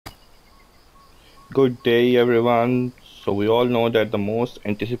Good day, everyone. So, we all know that the most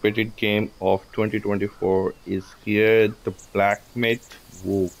anticipated game of 2024 is here, the Black Myth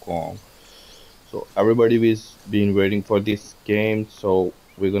Wukong. So, everybody is been waiting for this game. So,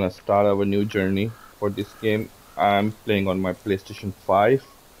 we're gonna start our new journey for this game. I'm playing on my PlayStation 5.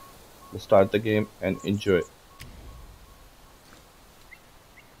 Let's start the game and enjoy.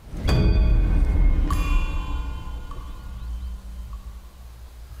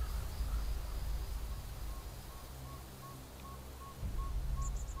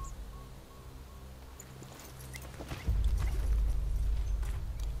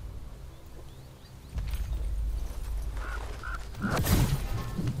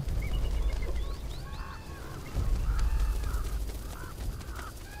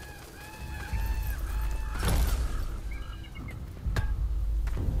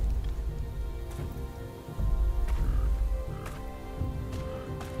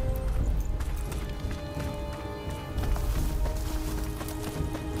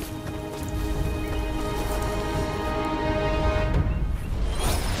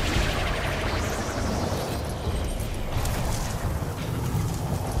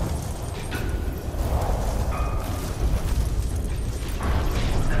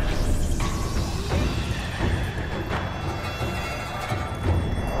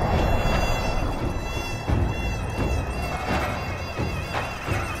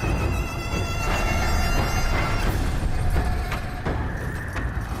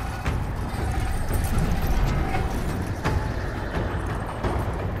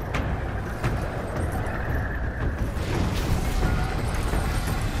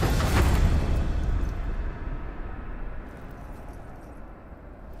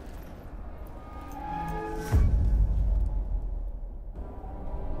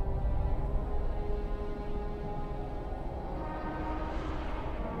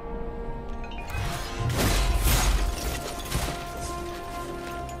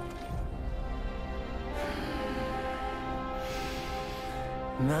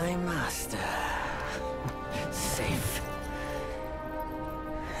 My master. Safe.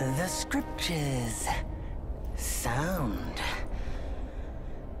 The scriptures. Sound.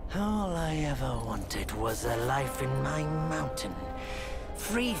 All I ever wanted was a life in my mountain,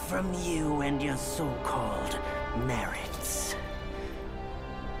 free from you and your so-called merits.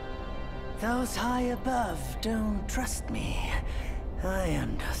 Those high above don't trust me. I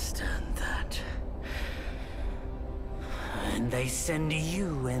understand that. And they send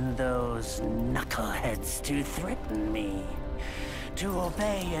you and those knuckleheads to threaten me. To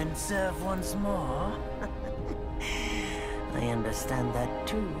obey and serve once more. I understand that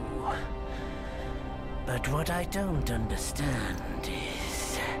too. But what I don't understand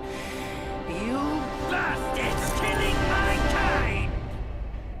is... you bastards killing my kind!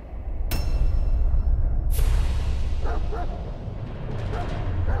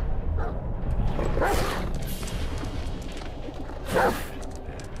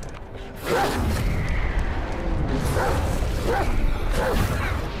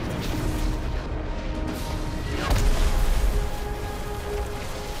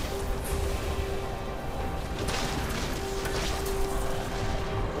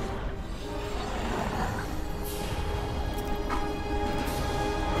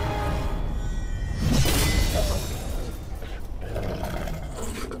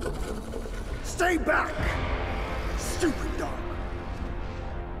 Stay back! Stupid dog!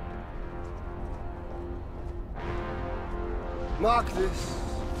 Mark this.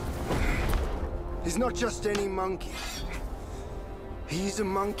 He's not just any monkey. He's a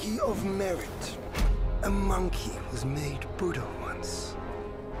monkey of merit. A monkey was made Buddha once.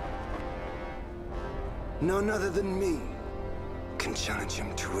 None other than me can challenge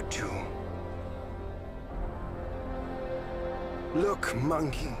him to a duel. Look,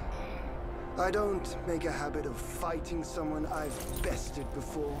 monkey. I don't make a habit of fighting someone I've bested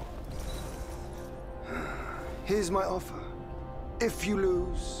before. Here's my offer. If you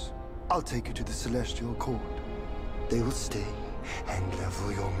lose, I'll take you to the Celestial Court. They will stay and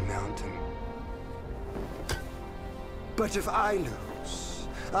level your mountain. But if I lose,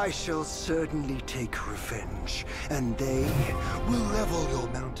 I shall certainly take revenge, and they will level your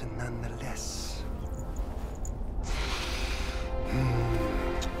mountain nonetheless.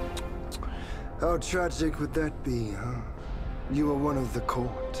 How tragic would that be, huh? You are one of the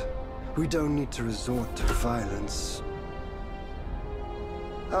court. We don't need to resort to violence.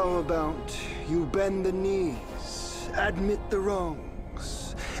 How about you bend the knees, admit the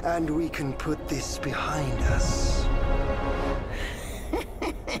wrongs, and we can put this behind us?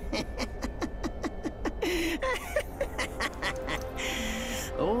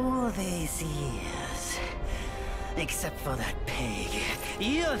 All these years, Except for that pig.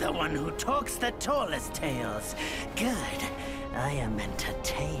 You're the one who talks the tallest tales. Good. I am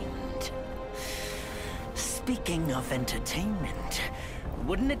entertained. Speaking of entertainment,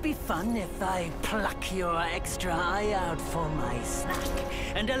 wouldn't it be fun if I pluck your extra eye out for my snack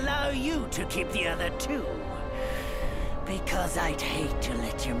and allow you to keep the other two? Because I'd hate to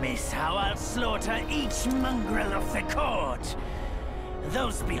let you miss how I'll slaughter each mongrel of the court.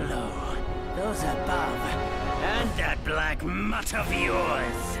 Those below, those above, and that black mutt of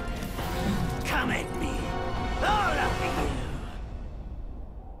yours. Come at me, all of you.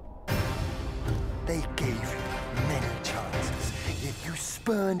 They gave you many chances, yet you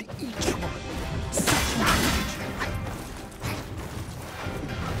spurned each one. Such rage!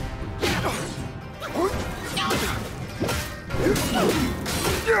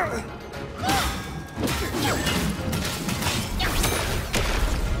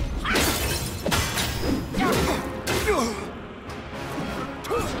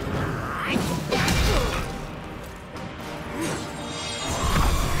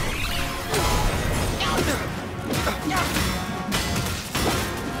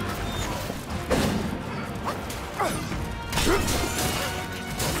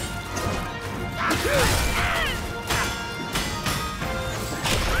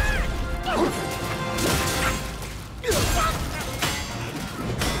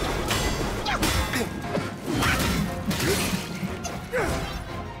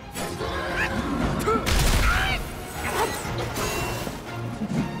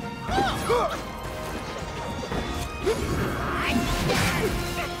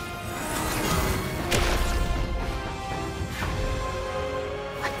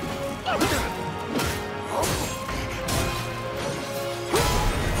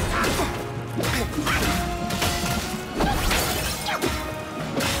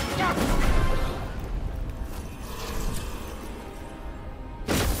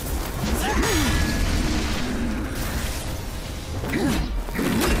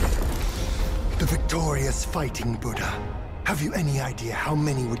 Fighting Buddha. Have you any idea how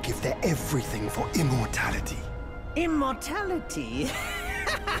many would give their everything for immortality? Immortality?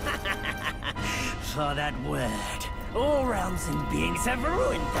 For that word, all realms and beings have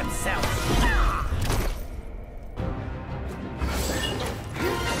ruined themselves.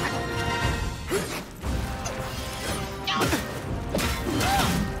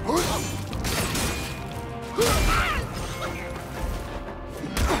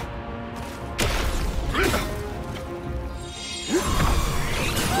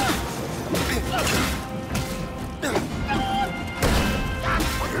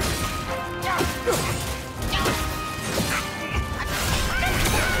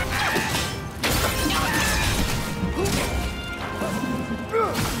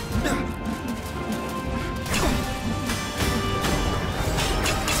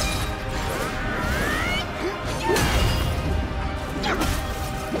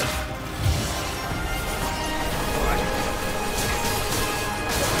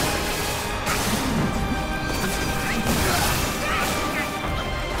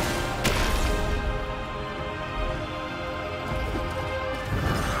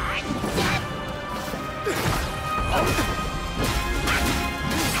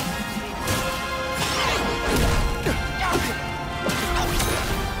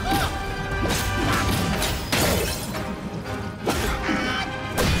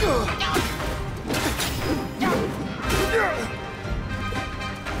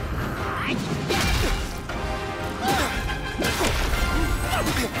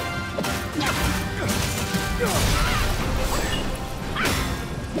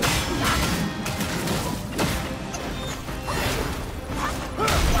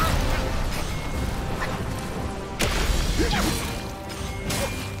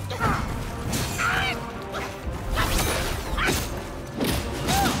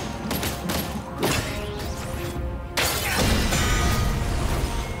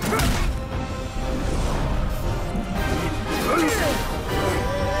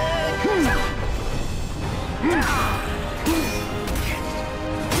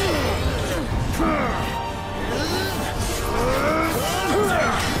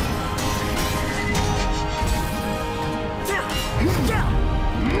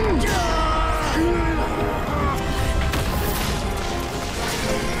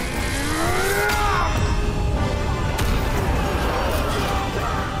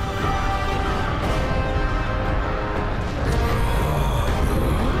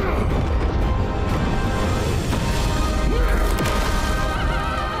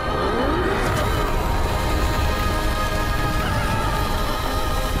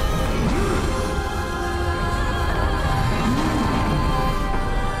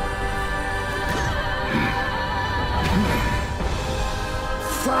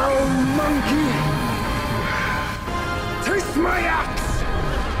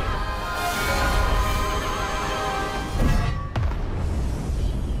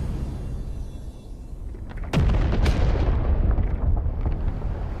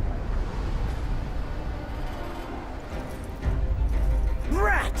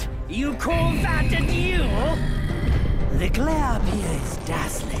 You call that a duel? The glare up here is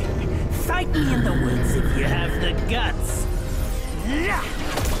dazzling. Fight me in the woods if you have the guts.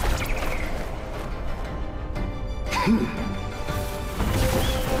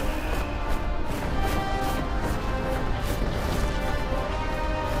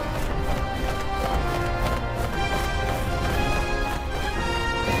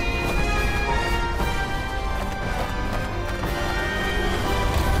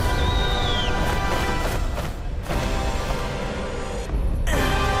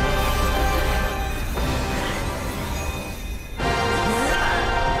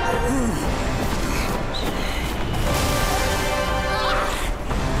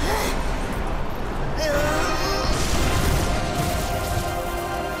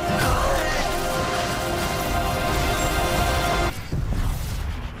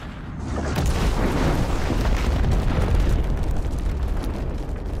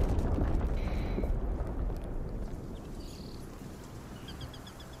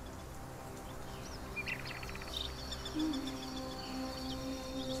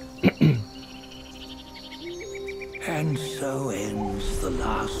 And so ends the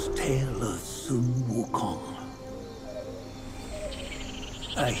last tale of Sun Wukong.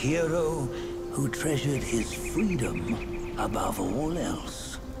 A hero who treasured his freedom above all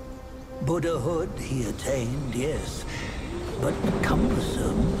else. Buddhahood he attained, yes, but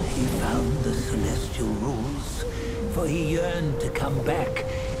cumbersome he found the celestial rules, for he yearned to come back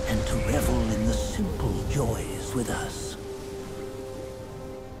and to revel in the simple joys with us.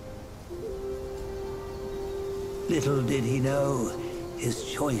 Little did he know,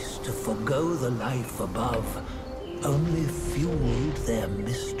 his choice to forgo the life above only fueled their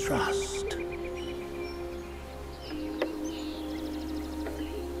mistrust.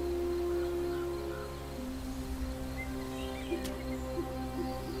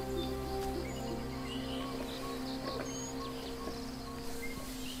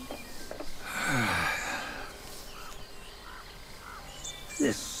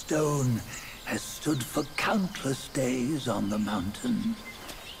 This stone has stood for countless days on the mountain.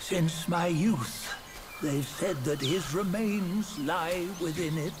 Since my youth, they've said that his remains lie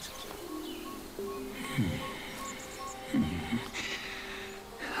within it.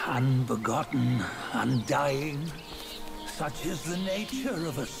 Unbegotten, undying, such is the nature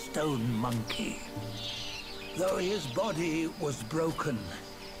of a stone monkey. Though his body was broken,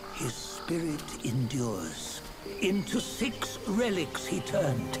 his spirit endures. Into 6 relics he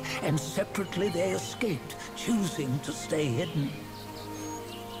turned, and separately they escaped, choosing to stay hidden.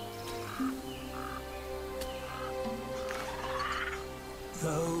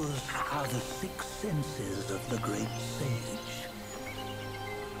 Those are the 6 senses of the great sage.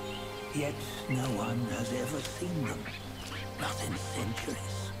 Yet no one has ever seen them, not in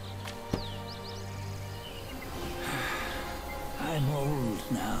centuries. I'm old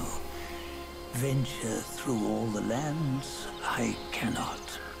now. Venture through all the lands I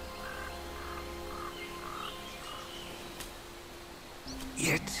cannot.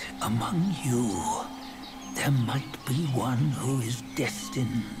 Yet among you, there might be one who is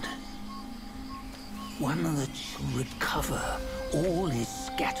destined. One that shall recover all his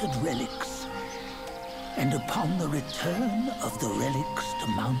scattered relics. And upon the return of the relics to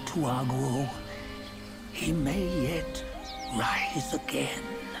Mount Tuaguo, he may yet rise again.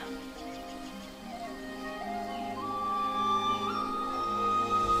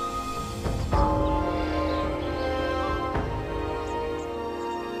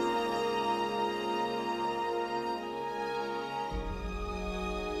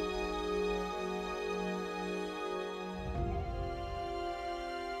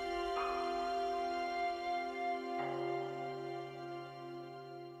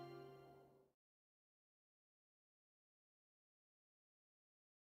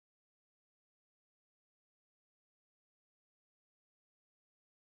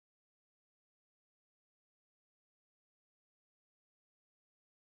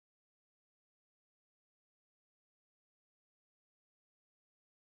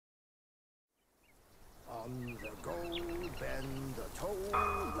 On the go, bend the toe,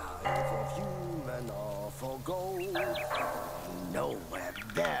 life of human or for gold. Nowhere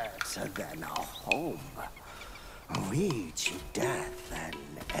better than a home. Reach death and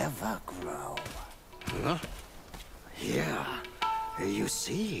ever grow. Huh? Here, you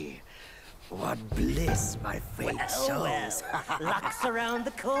see what bliss my fate shows. Luck's around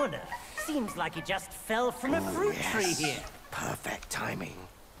the corner. Seems like you just fell from a fruit tree here. Perfect timing.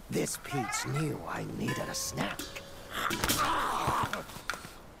 This peach knew I needed a snack.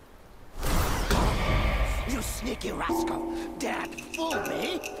 You sneaky rascal! Dared fool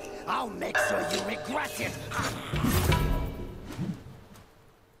me? I'll make sure you regret it.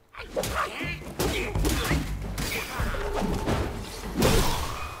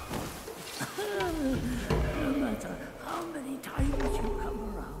 No matter how many times you come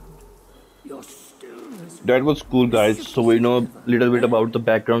around, you're still as That was cool, guys. So we know a little bit about the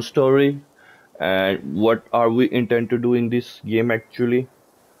background story and what are we intend to do in this game actually.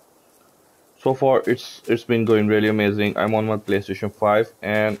 So far, it's been going really amazing. I'm on my PlayStation 5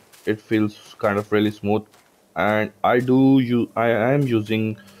 and it feels kind of really smooth. And I am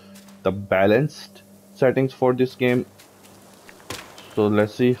using the balanced settings for this game. So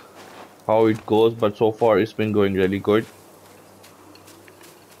let's see how it goes. But so far, it's been going really good.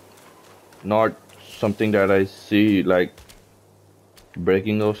 Not something that I see like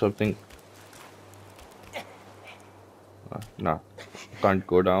breaking or something. Nah, can't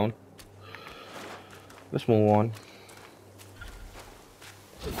go down. Let's move on.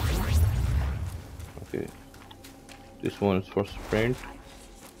 Okay, this one is for sprint.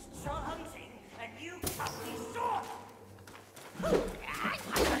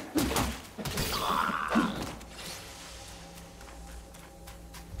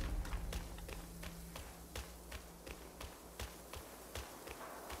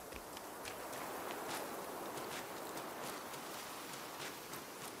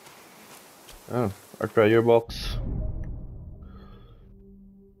 Oh, a treasure box.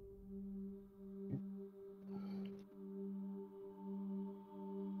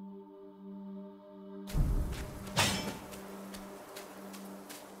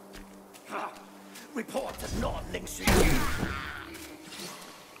 Report to Lord Lingsu.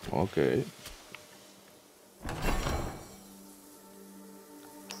 Okay.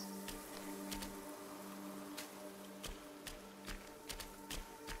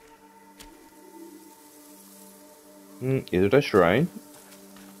 Is it a shrine?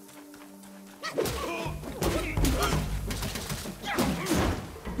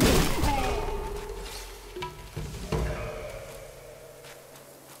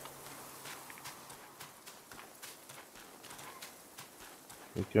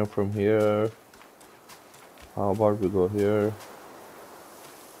 We came from here. How about we go here?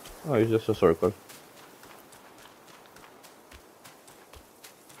 Oh, it's just a circle.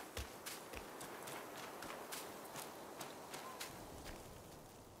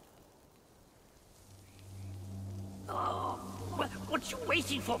 What you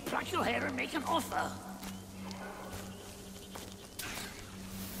waiting for? Pluck your hair and make an offer.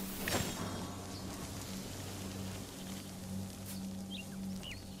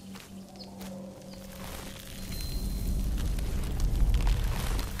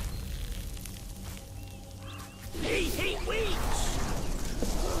 Hey, wait!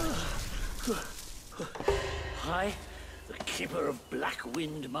 I, the keeper of Black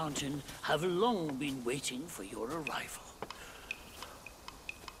Wind Mountain, have long been waiting for your arrival.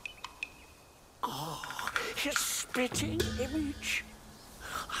 Oh, his spitting image,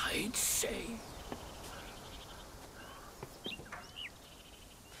 I'd say.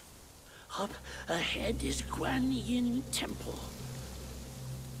 Up ahead is Guan Yin Temple.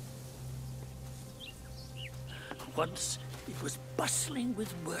 Once it was bustling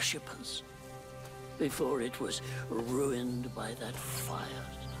with worshippers, before it was ruined by that fire.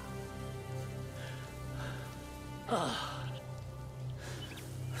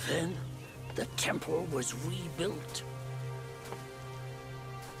 Then the temple was rebuilt.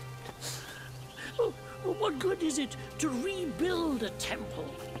 Oh, what good is it to rebuild a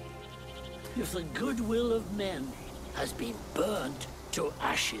temple if the goodwill of men has been burnt to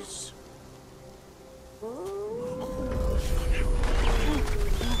ashes?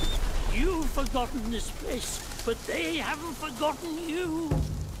 You've forgotten this place, but they haven't forgotten you.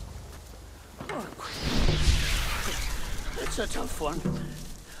 It's a tough one.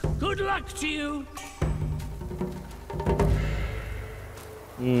 Good luck to you.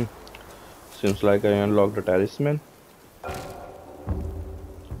 Seems like I unlocked the talisman.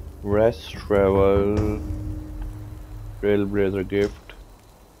 Rest, travel, Trailblazer gift.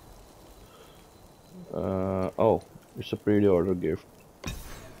 Oh, it's a pre-order gift.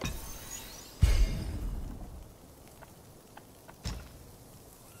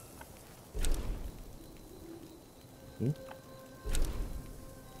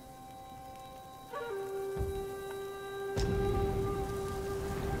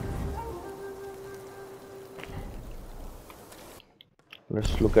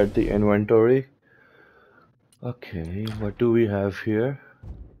 Let's look at the inventory. Okay, what do we have here?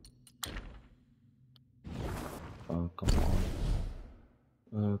 Oh, come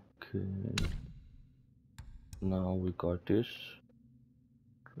on. Okay. Now we got this.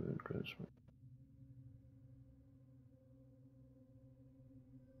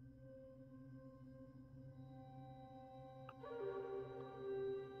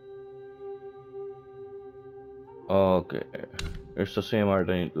 Okay, it's the same art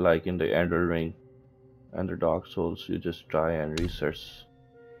like in the Ender Ring and the Dark Souls. You just try and resets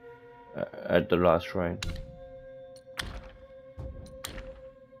at the last shrine.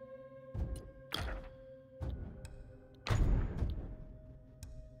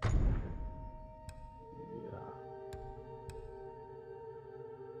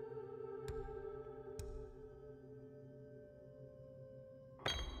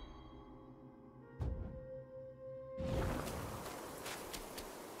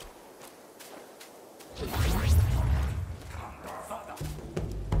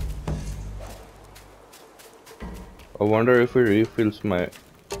 I wonder if it refills my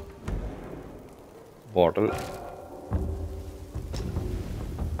bottle.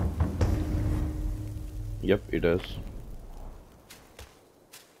 Yep, it does.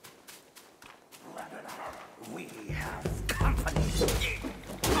 We have company.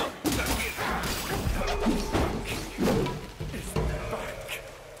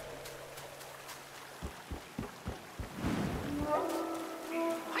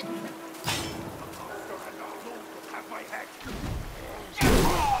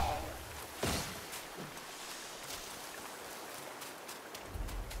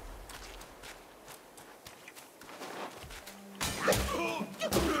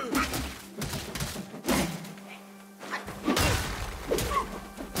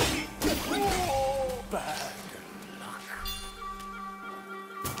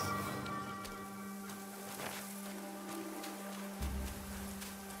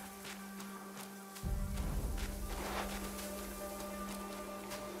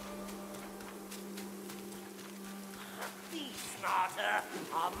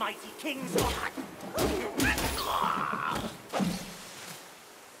 Our mighty kings.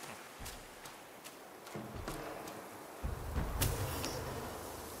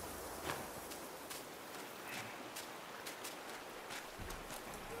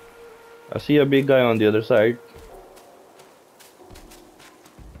 I see a big guy on the other side.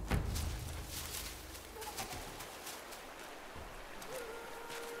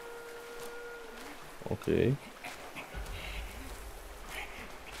 Okay.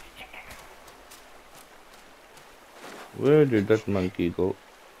 Where did that monkey go?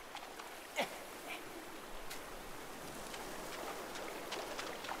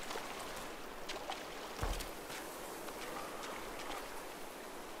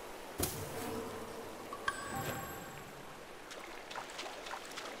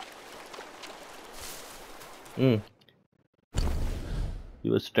 Hmm. He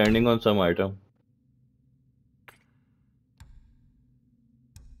was standing on some item.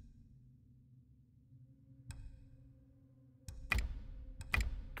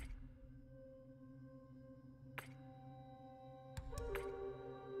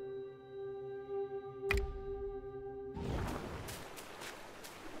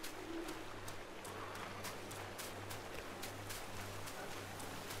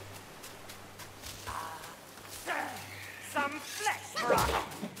 Some flesh for us.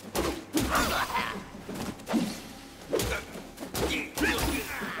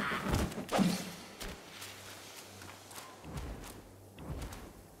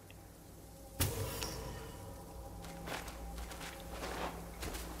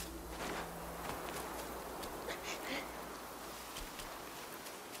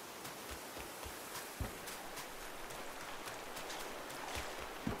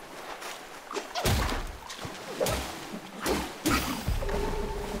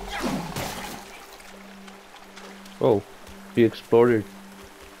 Oh, he exploded.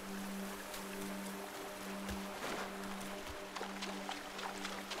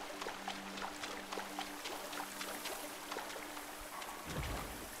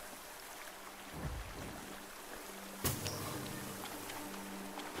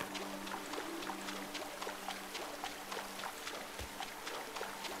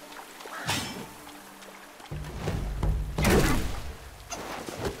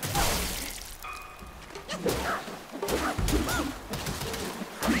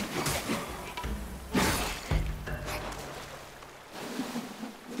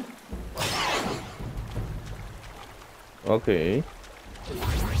 Okay.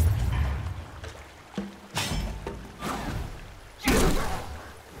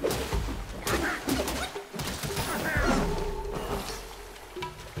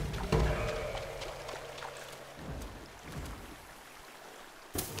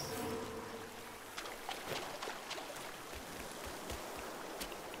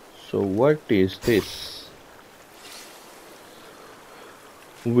 So what is this?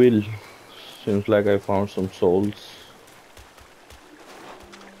 Will. Seems like I found some souls.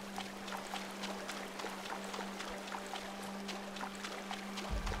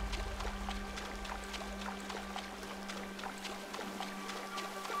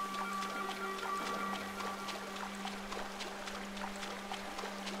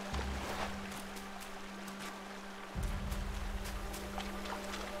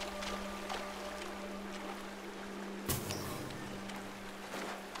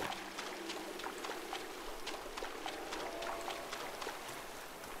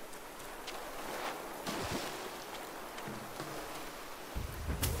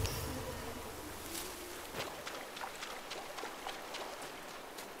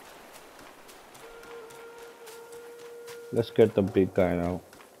 Let's get the big guy now.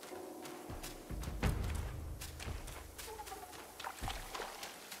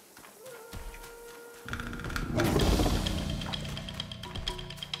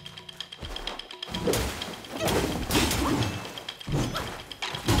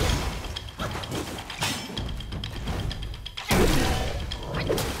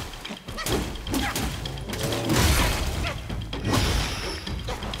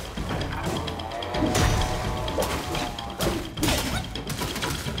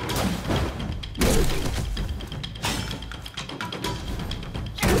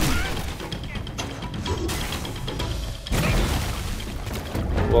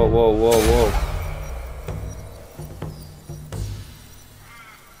 Whoa, whoa, whoa, whoa.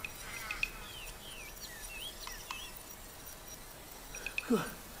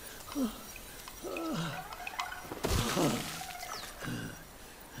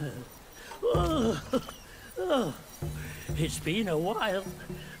 It's been a while,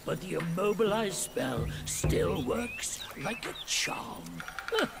 but the immobilized spell still works like a charm.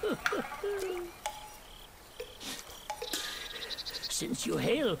 Since you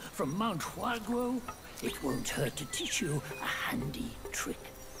hail from Mount Huagro, it won't hurt to teach you a handy trick.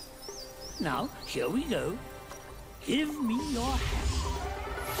 Now, here we go. Give me your hand.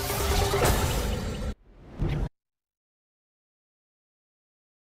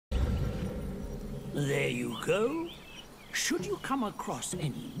 There you go. Should you come across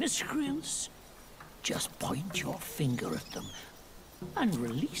any miscreants, just point your finger at them and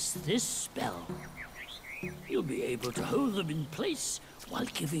release this spell. You'll be able to hold them in place while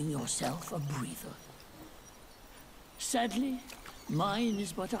giving yourself a breather. Sadly, mine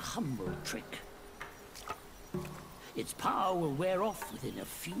is but a humble trick. Its power will wear off within a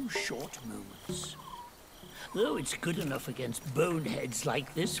few short moments. Though it's good enough against boneheads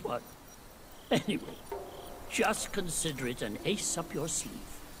like this one. Anyway, just consider it an ace up your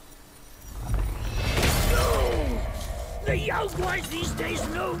sleeve. No! The young boys these days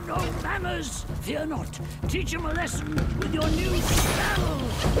know no manners! Fear not, teach them a lesson with your new spell!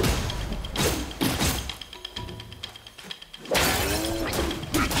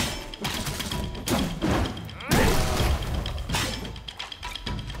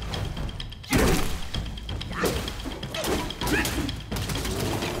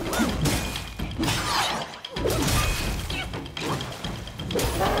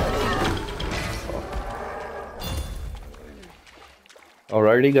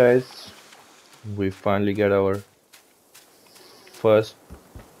 Alrighty guys, we finally get our first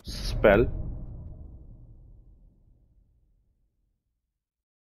spell.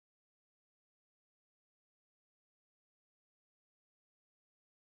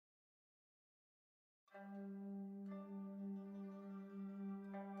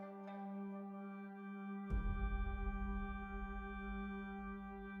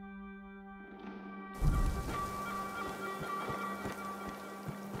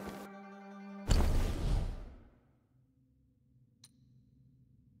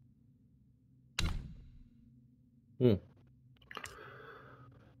 Hmm.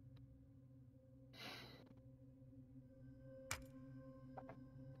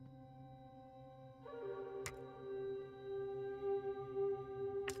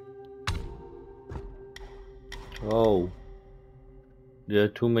 Oh, there are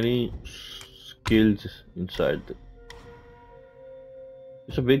too many skills inside.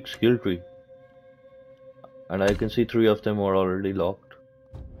 It's a big skill tree, and I can see 3 of them are already locked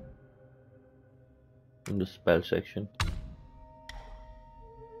in the spell section.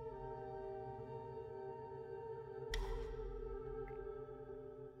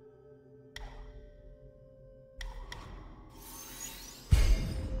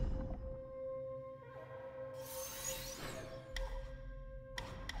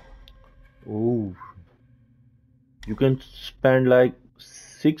 Ooh, you can spend like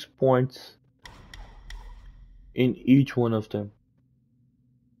 6 points in each one of them.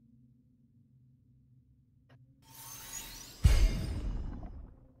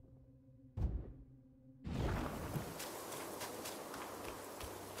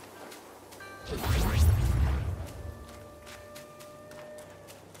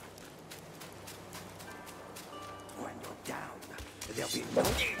 When you're down, there'll be no...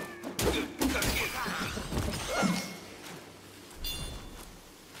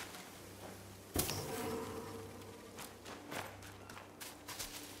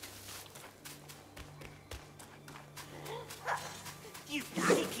 You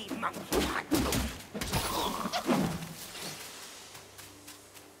sneaky monkey.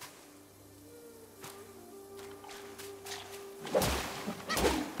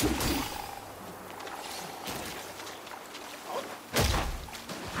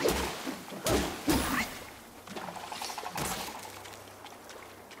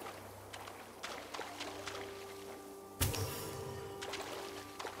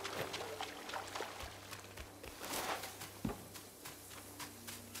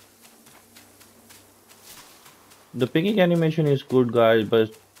 The picking animation is good, guys,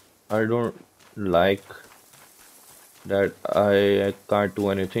 but I don't like that I can't do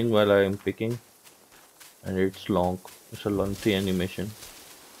anything while I am picking, and it's long. It's a lengthy animation.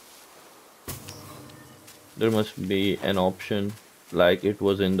 There must be an option like it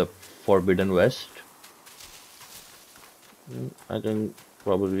was in the Forbidden West. I can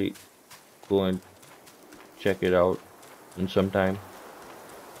probably go and check it out in some time.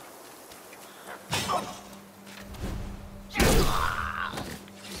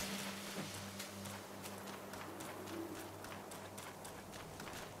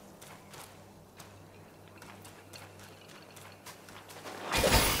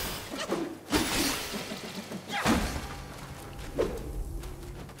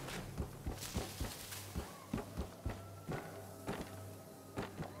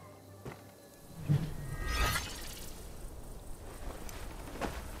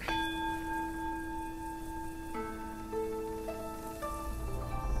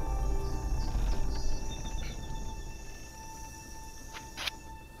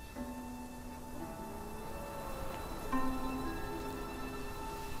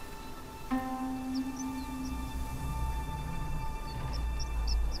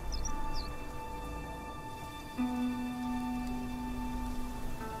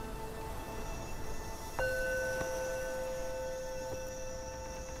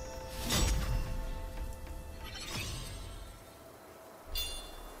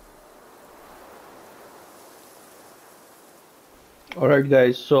 Alright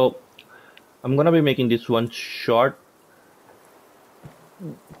guys, so I'm gonna be making this one short.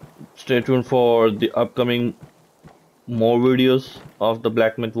 Stay tuned for the upcoming more videos of the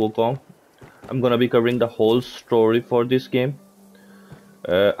Black Myth Wukong. I'm gonna be covering the whole story for this game.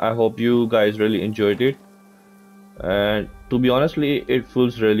 I hope you guys really enjoyed it, and to be honestly, it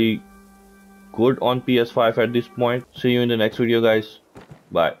feels really good on PS5 at this point. See you in the next video, guys.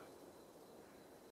 Bye.